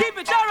 Keep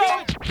it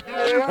thorough.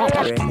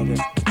 Yeah, nigga.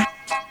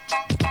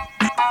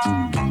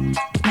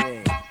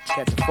 Yeah,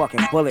 catch a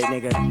fucking bullet,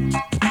 nigga.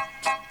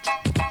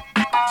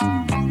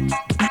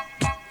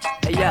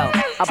 Hey yo,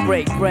 I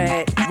break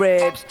bread,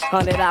 ribs,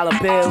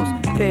 $100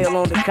 bills, pill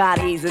on the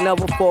cotties and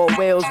over 4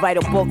 wheels, write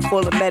a book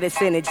full of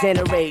medicine and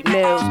generate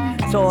mills.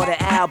 Tour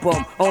the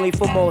album, only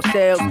for more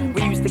sales.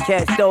 We used to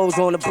catch those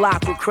on the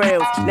block with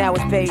krills. Now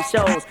it's paid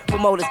shows,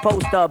 promoters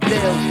post up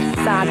bills.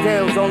 Sign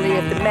deals only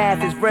if the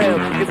math is real.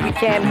 If we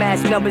can't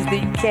match numbers,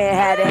 then you can't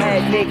have the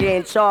head nigga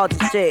in charge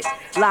of shit.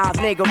 Live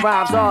nigga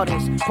rhymes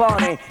artists,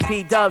 pardon.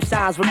 P-Dub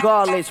signs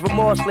regardless,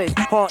 remorseless.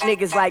 Haunt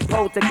niggas like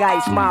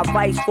poltergeist. My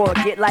advice for a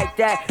get like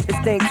that is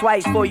think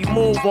twice before you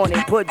move on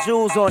it. Put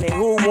jewels on it,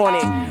 who want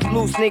it?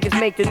 Loose niggas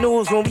make the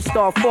news when we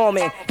start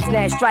forming.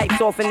 Snatch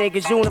stripes off of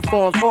niggas'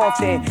 uniforms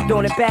often.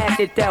 Doing it bad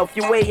shit though, if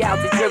you way out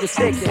the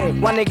jurisdiction.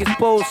 Why niggas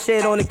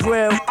bullshit on the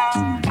grill?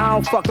 I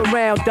don't fuck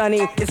around,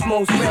 Dunny. It's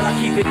most real, I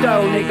keep it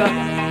thorough, nigga.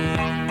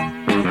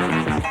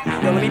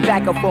 Yo, let me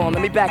back up for him,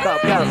 let me back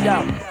up,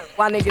 yo.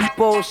 Why niggas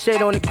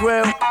bullshit on the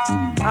grill?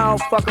 I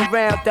don't fuck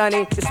around,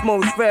 Dunny, it's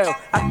most real.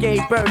 I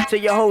gave birth to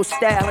your whole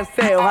style and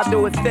feel. How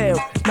do it feel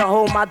to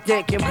hold my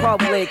dick in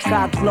public?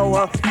 Cock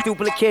blower,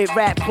 duplicate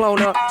rap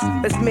cloner.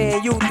 Let's me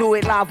and you do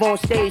it live on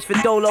stage for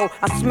Dolo.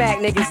 I smack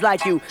niggas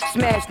like you,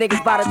 smash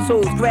niggas by the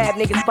tools, grab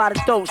niggas by the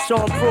throat, show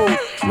 'em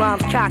proof.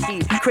 Rhymes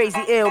cocky,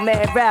 crazy ill,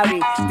 mad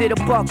rowdy. Did a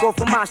buck off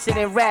of my shit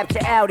and rap to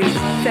Audi.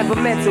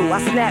 Temperamental,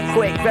 I snap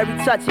quick, very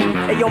touchy.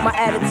 And yo, my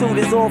attitude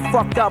is all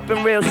fucked up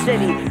and real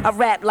shitty. I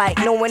rap like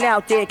no one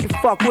out there can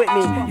fuck with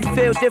me. You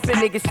feel different,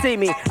 niggas see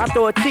me. I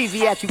throw a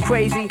TV at you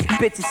crazy.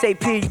 Bitches say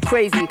P, you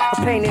crazy. A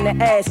pain in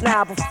the ass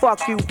now, but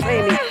fuck you,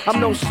 pay me. I'm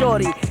no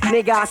shorty,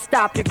 nigga, I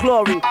stop your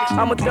glory.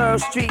 I'm a third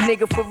street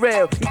nigga for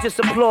real. You just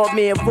applaud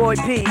me, avoid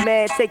P,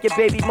 man. Take your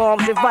baby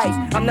mom's advice.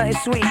 I'm nothing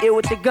sweet, ill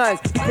with the guns.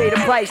 You pay the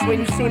price when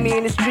you see me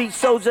in the street,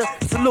 soldier.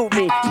 Salute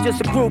me, you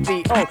just a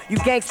groupie. Oh, you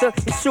gangster,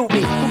 you shoot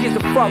me. Who gives a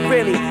fuck,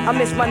 really? I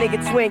miss my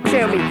nigga twin,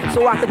 kill me.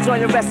 So I could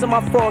join the rest of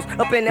my foes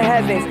up in the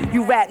heavens.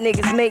 You rap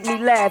niggas make me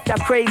laugh, y'all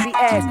crazy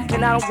ass.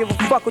 And I don't give a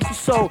fuck what you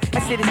sold.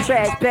 That shit is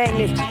trash, bang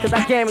this, cause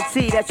I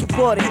guarantee that you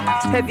bought it.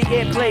 Heavy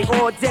airplay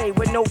all day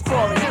with no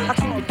calling. I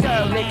keep it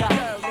down, nigga.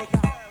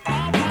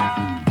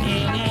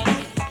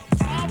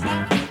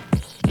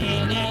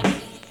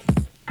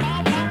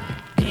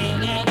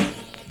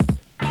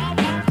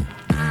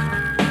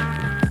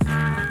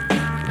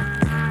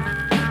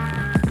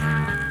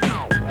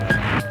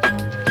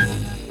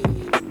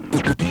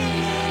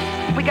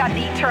 We got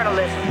the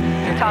eternalist,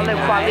 Talib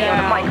Kweli on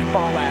the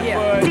microphone.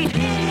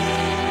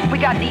 We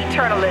got the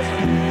eternalist,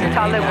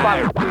 Talib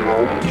Kweli.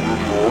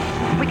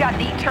 We got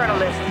the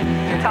eternalist,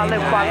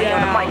 Talib Kweli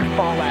on the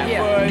microphone.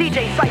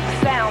 DJ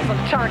Cypher sounds on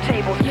the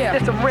turntables.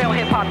 There's some real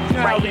hip hop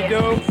right here.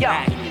 Yo,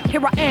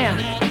 here I am.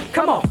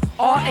 Come on,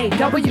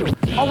 R-A-W.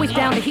 Always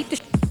down to heat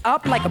the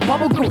up like a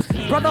bubble goose.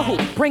 Brother who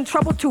bring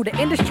trouble to the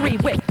industry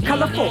with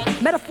colorful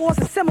metaphors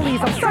and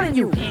similes. I'm telling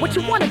you what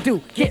you wanna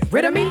do. Get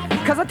rid of me?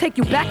 Cause I'll take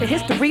you back to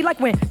history like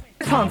when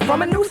hung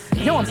from a noose.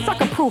 Yo, I'm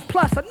sucker proof,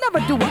 plus I never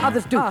do what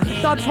others do.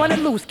 Thugs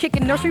running loose,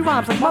 kicking nursery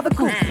rhymes like Mother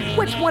Goose.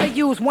 Which one of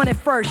you's one at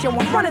first? Yo,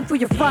 I'm running through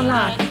your front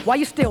line while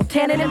you still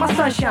tanning in my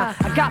sunshine.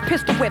 I got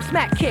pistol whip,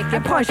 smack kick,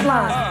 and punch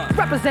lines.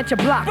 Represent your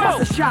block,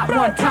 bust a shot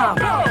one time.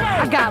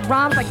 I got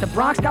rhymes like the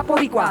Bronx got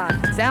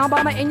Boricua. Sound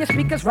bomber in your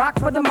speakers, rock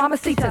for the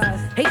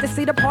mamacitas. Hate to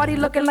see the party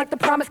looking like the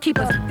promise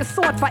keepers. The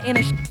sword fighting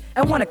and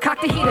and wanna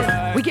cock the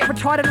heaters. We get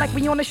retarded like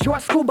we on a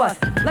short school bus.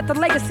 Let the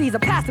legacies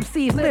of past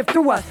MCs live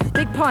through us.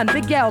 Big Pun,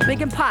 Big L,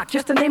 Big and Pac,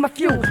 just to name a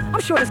few. I'm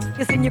sure this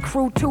is in your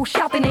crew too.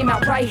 Shout the name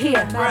out right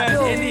here.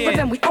 But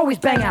then we always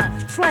bang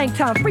out. Slang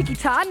tongue, freaky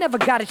tie. I never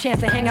got a chance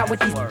to hang out with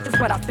these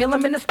but I feel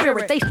them in the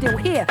spirit. They still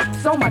here.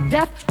 So my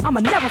death,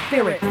 I'ma never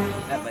fear it.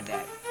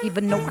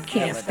 Even though I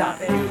can't stop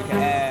it.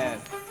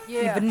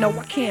 Even though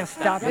I can't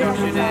stop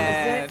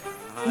it.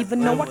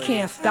 Even though I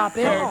can't stop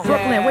it.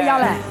 Brooklyn, where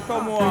y'all at?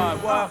 Come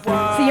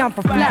on, See, I'm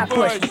from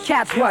Flatbush, the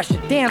cats rush, the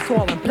dance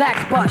hall and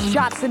blacks bust.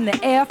 Shots in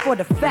the air for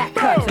the fat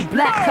cuts and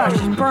black cuts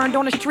burned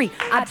on the street.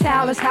 I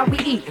tell us how we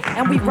eat,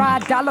 and we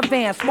ride dollar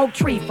vans, smoke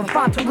tree from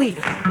Font to Lee.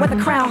 Where the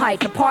Crown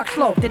Heights, the Park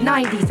Slope, the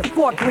 90s, the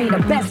Fort Greene, the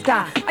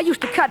Bed-Stuy. I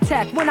used to cut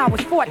tech when I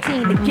was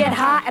 14 to get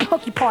high at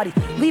hooky parties,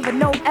 leaving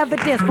no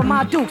evidence for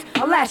my dukes.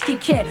 A latchkey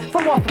kid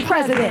from off the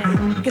president.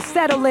 Could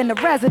settle in the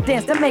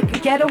residence to make a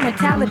ghetto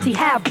mentality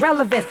have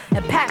relevance.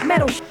 And pack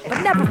metal shit, but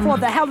never for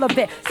the hell of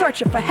it.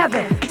 Searching for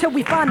heaven till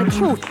we find the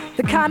truth.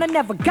 The kind I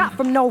never got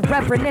from no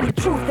reverend. And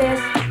the truth is,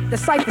 the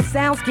cipher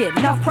sounds get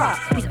enough props.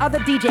 These other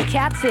DJ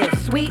cats is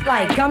sweet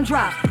like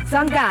gumdrops.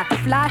 Sun got the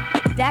fly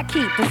that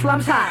keep the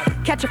slums hot.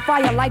 Catch a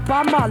fire like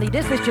Bob Marley.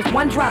 This is just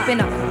one drop in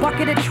a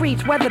bucket of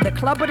treats. Whether the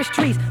club or the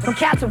streets, from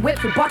cats and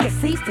whips with bucket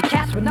seats to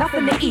cats with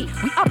nothing to eat.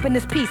 We up in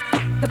this piece.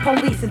 The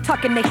police and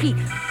tucking the heat,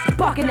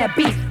 barking at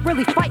beats.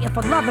 Really fighting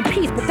for love and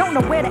peace, but don't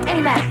know where to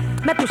aim at.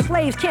 Mental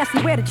slaves can't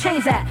see where to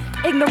change at.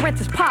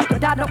 Ignorance is pop,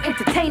 but I don't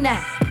entertain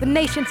that. The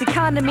nation's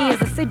economy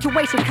is a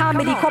situation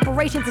comedy.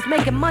 Corporations is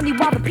making money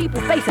while the people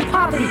facing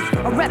poverty.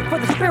 A rep for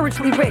the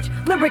spiritually rich,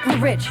 lyrically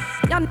rich.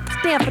 Y'all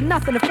stand for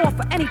nothing and fall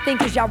for anything,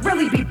 cause y'all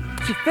really be.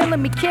 You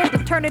feeling me, kid?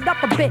 Then turn it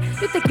up a bit.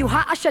 You think you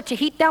hot? I shut your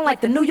heat down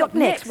like the New York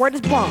Knicks. Word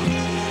is bomb.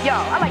 Yo,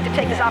 I like to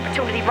take this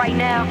opportunity right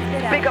now.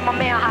 Big up my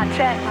man Hot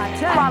Tech.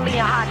 Quality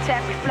and Hot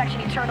Tech,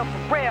 reflection eternal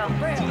for real.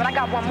 But I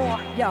got one more.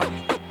 Yo,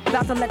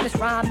 about to let this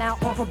rhyme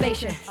out on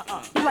probation.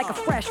 You like a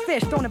fresh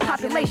fish thrown in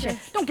population.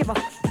 Don't give a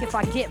if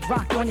I get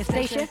rocked on your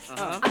station.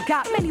 I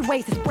got many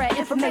ways to spread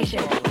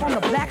information. On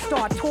the Black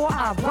Star tour,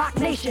 I rock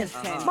nations.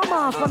 My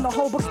mom's from the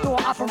whole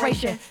bookstore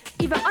operation.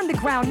 Even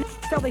underground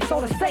sell they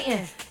soul to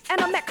Satan. And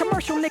I met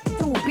commercial niggas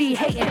who be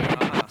hating.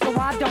 So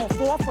I don't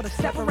fall for the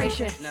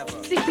separation.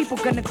 These people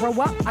gonna grow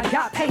up, I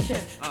got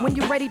patience. When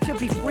you're ready to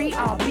be free,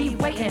 I'll be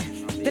waiting.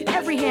 Then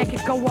every hand can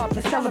go up,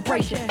 the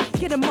celebration.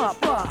 Get 'em up,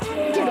 get 'em up,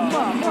 get 'em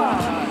up,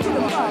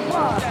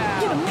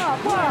 get 'em up,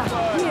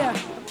 yeah.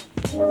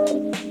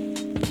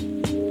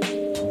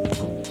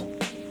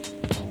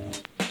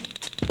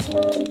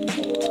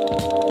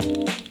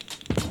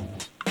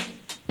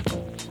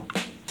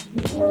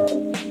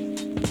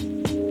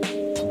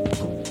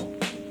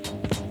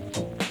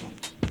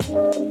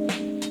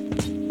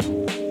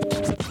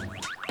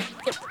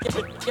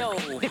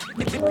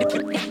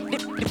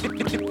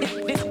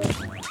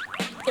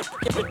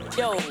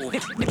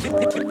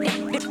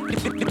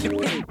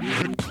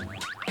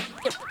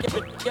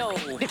 Yo.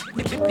 This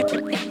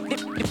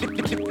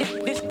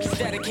is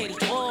dedicated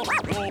to all the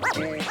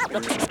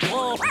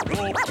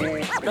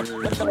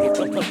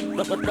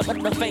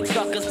fake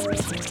suckers.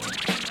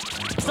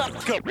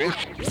 Suck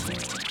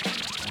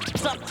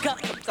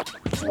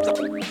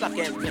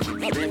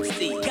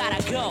MC.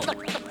 Gotta go.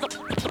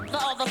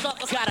 All the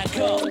suckers gotta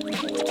go.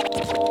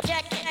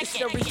 It's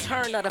the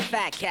return of the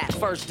fat cat,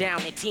 first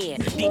down at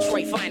 10.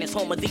 Detroit finest,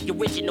 home of the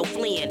original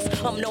Flins.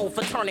 I'm known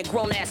for turning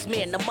grown-ass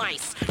men to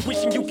mice.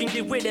 Wishing you can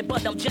get with it,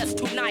 but I'm just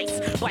too nice.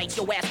 Bite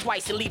your ass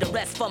twice and leave the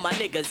rest for my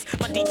niggas.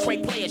 My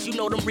Detroit players, you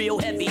know them real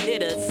heavy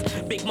hitters.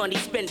 Big money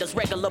spenders,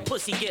 regular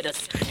pussy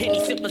getters. Henny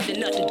sippers and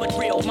nothing but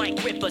real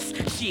mic rippers.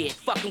 Shit,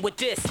 fucking with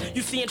this,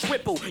 you seeing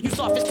triple. You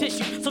soft as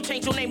tissue, so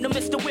change your name to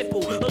Mr.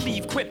 Whipple. Or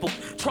leave crippled,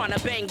 tryna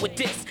bang with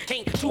this.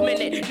 Ain't 2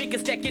 minute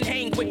niggas that can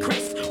hang with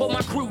Chris. Or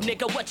my crew,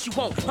 nigga, what you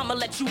want? I'ma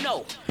let you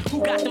know who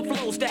got them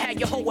flows to have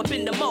your hoe up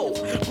in the mo.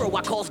 Bro,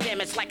 I cause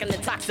damage like an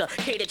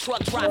intoxicated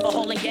truck driver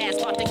hauling gas,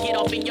 about to get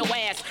off in your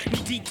ass. You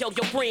detail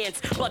your friends,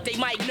 but they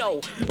might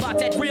know about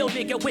that real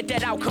nigga with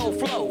that alcohol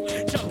flow.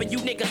 Jumping you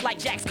niggas like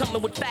jacks,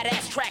 coming with fat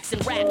ass tracks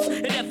and raps.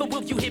 And never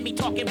will you hear me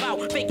talking about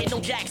faking no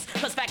jacks,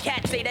 cause fat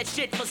cats say that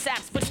shit for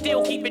saps, but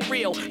still keep it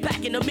real.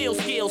 Packing the meal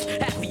skills,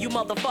 half of you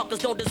motherfuckers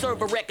don't deserve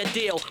a record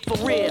deal. For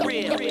real.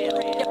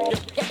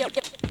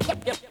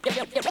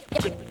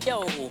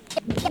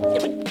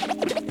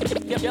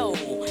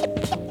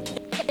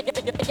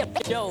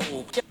 Yo.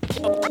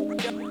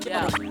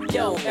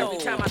 Yo, every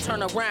time I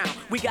turn around,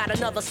 we got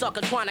another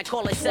sucker trying to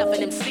call himself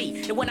an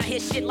MC. And when I hear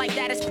shit like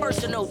that, it's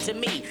personal to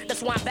me.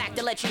 That's why I'm back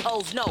to let you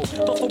hoes know.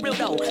 But for real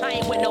though, I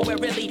ain't went nowhere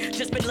really.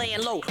 Just been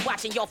laying low,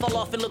 watching y'all fall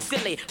off and look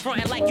silly.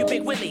 Frontin' like you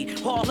Big Willie.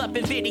 All up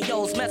in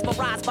videos,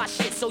 mesmerized by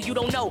shit, so you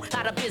don't know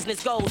how the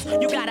business goes.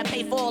 You gotta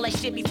pay for all that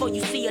shit before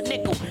you see a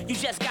nickel. You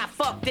just got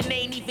fucked and they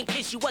ain't even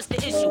kiss you. What's the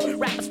issue?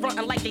 Rappers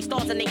frontin' like they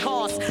stars in their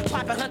cars.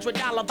 Poppin'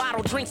 $100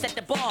 bottle drinks at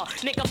the bar.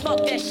 Nigga,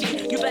 fuck that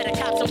shit. You better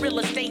cop some real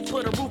estate,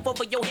 put a roof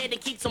over your head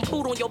and keep some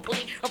food on your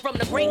plate. I'm from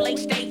the Great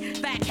Lakes State,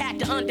 fat cat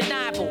to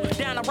undeniable.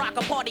 Down to rock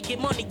a party, get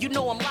money, you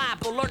know I'm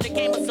liable. Learn the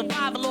game of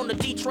survival on the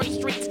Detroit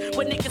streets,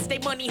 where niggas stay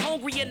money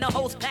hungry and the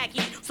hoes pack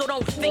eat. So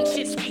don't think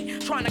shit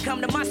sweet, trying to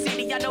come to my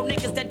city. I know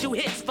niggas that do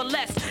hits for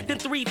less than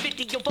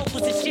 $350. Your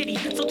vocals is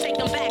shitty, so take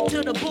them back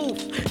to the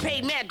booth.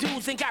 Paid mad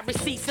dues and got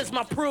receipts as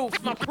my proof.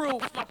 That's right.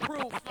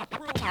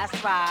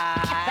 That's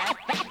right.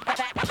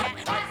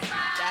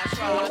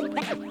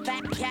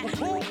 Fat cat.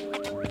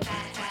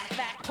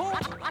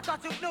 I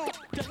thought you knew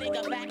the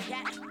nigga back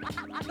cat.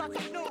 I thought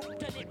you knew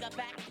the nigga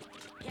back